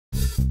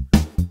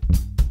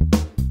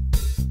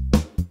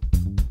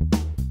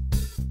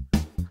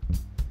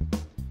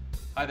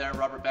Hi there,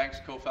 Robert Banks,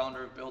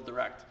 co-founder of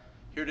BuildDirect.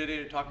 Here today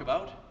to talk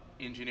about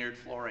engineered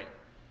flooring.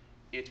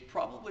 It's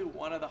probably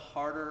one of the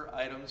harder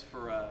items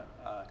for a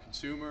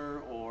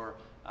consumer or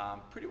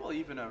pretty well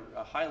even a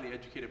highly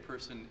educated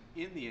person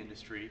in the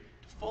industry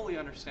to fully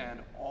understand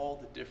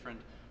all the different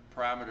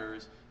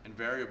parameters and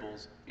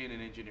variables in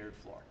an engineered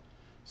floor.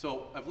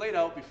 So I've laid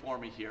out before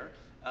me here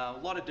a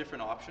lot of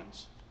different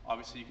options.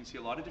 Obviously you can see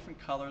a lot of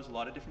different colors, a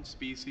lot of different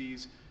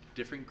species,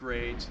 different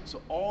grades.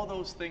 So all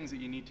those things that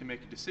you need to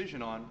make a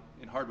decision on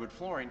in hardwood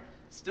flooring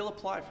still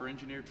apply for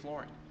engineered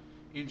flooring.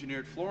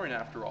 Engineered flooring,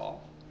 after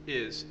all,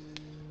 is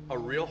a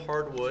real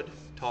hardwood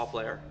top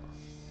layer.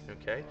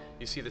 Okay,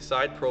 you see the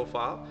side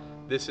profile.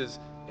 This is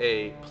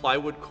a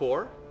plywood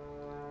core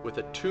with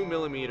a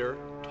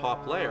 2mm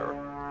top layer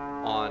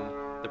on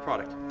the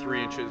product,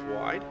 3 inches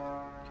wide.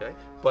 Okay,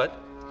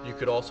 but you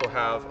could also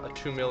have a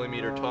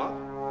 2mm top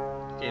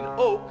in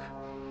oak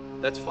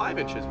that's 5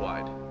 inches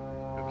wide.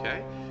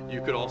 Okay,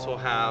 you could also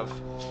have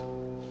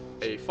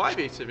a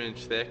 5/8 of an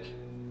inch thick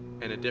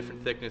and a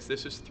different thickness.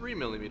 This is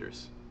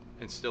 3mm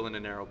and still in a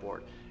narrow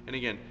board. And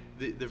again,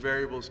 the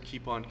variables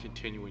keep on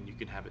continuing. You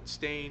can have it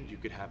stained, you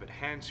could have it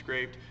hand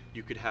scraped,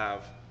 you could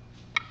have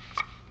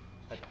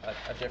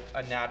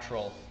a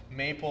natural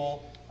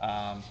maple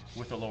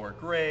with a lower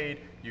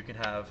grade. You can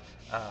have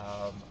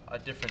a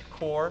different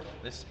core.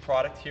 This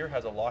product here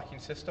has a locking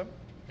system,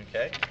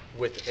 okay,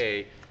 with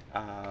a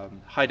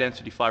high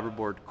density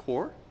fiberboard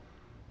core.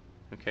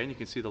 Okay, and you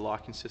can see the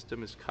locking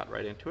system is cut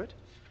right into it,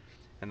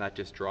 and that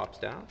just drops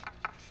down,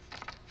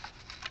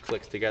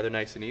 clicks together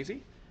nice and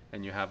easy,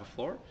 and you have a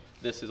floor.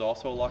 This is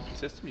also a locking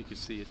system. You can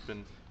see it's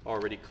been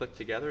already clicked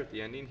together at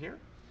the ending here.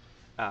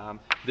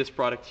 This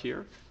product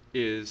here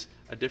is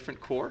a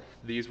different core.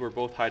 These were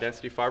both high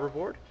density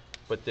fiberboard,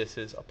 but this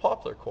is a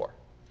poplar core.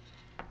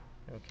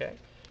 Okay,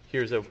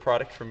 here's a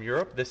product from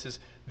Europe.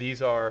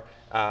 These are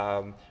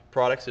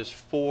products. There's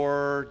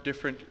 4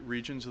 different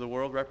regions of the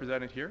world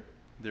represented here.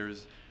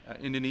 There's an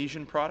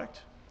Indonesian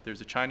product, there's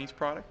a Chinese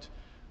product,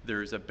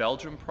 there's a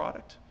Belgium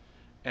product,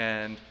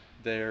 and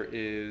there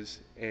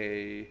is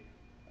a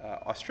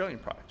Australian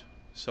product.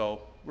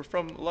 So we're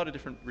from a lot of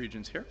different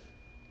regions here.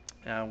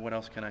 What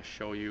else can I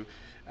show you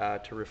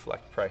to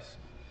reflect price?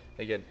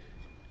 Again,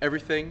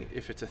 everything,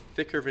 if it's a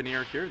thicker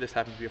veneer here, this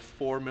happens to be a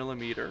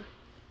 4mm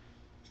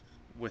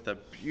with a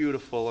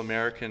beautiful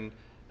American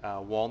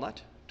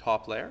walnut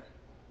top layer.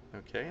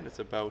 Okay, and it's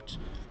about,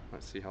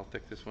 let's see how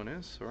thick this one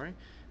is, sorry.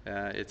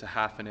 It's a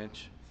 1/2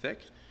 inch thick.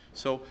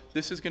 So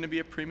this is going to be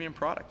a premium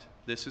product.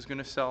 This is going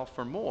to sell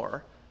for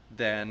more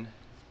than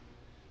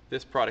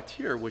this product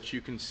here, which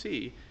you can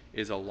see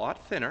is a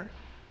lot thinner,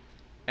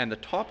 and the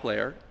top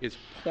layer is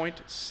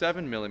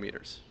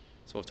 0.7mm.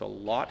 So it's a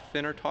lot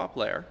thinner top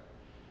layer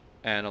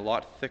and a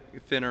lot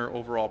thinner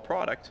overall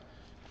product,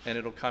 and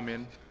it'll come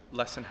in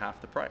less than half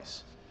the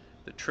price.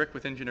 The trick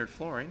with engineered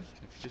flooring,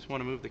 if you just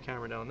want to move the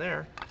camera down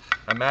there,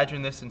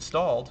 imagine this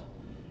installed,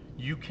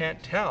 you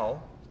can't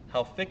tell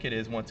how thick it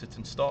is once it's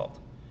installed.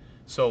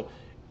 So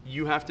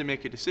you have to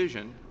make a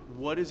decision.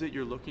 What is it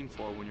you're looking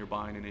for when you're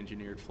buying an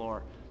engineered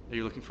floor? Are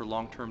you looking for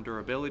long-term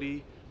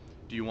durability?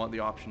 Do you want the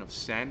option of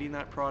sanding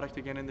that product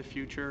again in the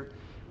future?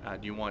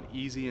 Do you want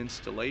easy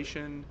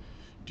installation?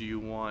 Do you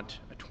want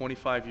a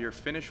 25-year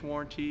finish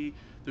warranty?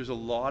 There's a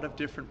lot of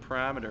different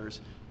parameters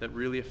that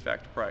really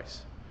affect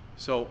price.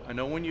 So I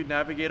know when you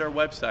navigate our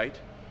website,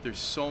 there's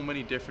so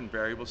many different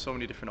variables, so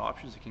many different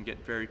options, it can get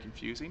very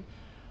confusing.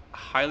 I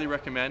highly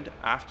recommend,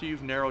 after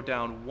you've narrowed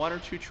down 1 or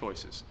 2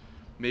 choices,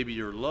 maybe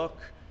your look,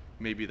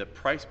 maybe the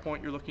price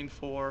point you're looking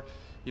for,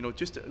 you know,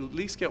 just at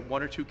least get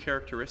 1 or 2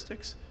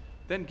 characteristics,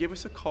 then give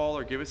us a call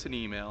or give us an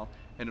email,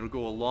 and it'll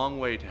go a long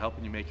way to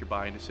helping you make your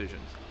buying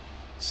decisions.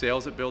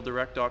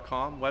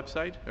 sales@builddirect.com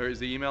website, or is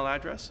the email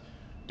address.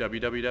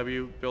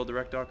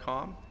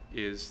 www.builddirect.com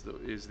is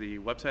the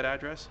website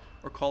address,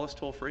 or call us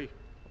toll free,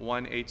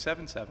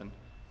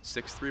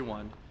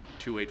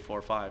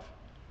 1-877-631-2845.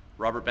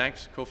 Robert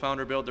Banks,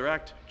 co-founder of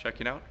BuildDirect,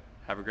 checking out.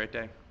 Have a great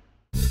day.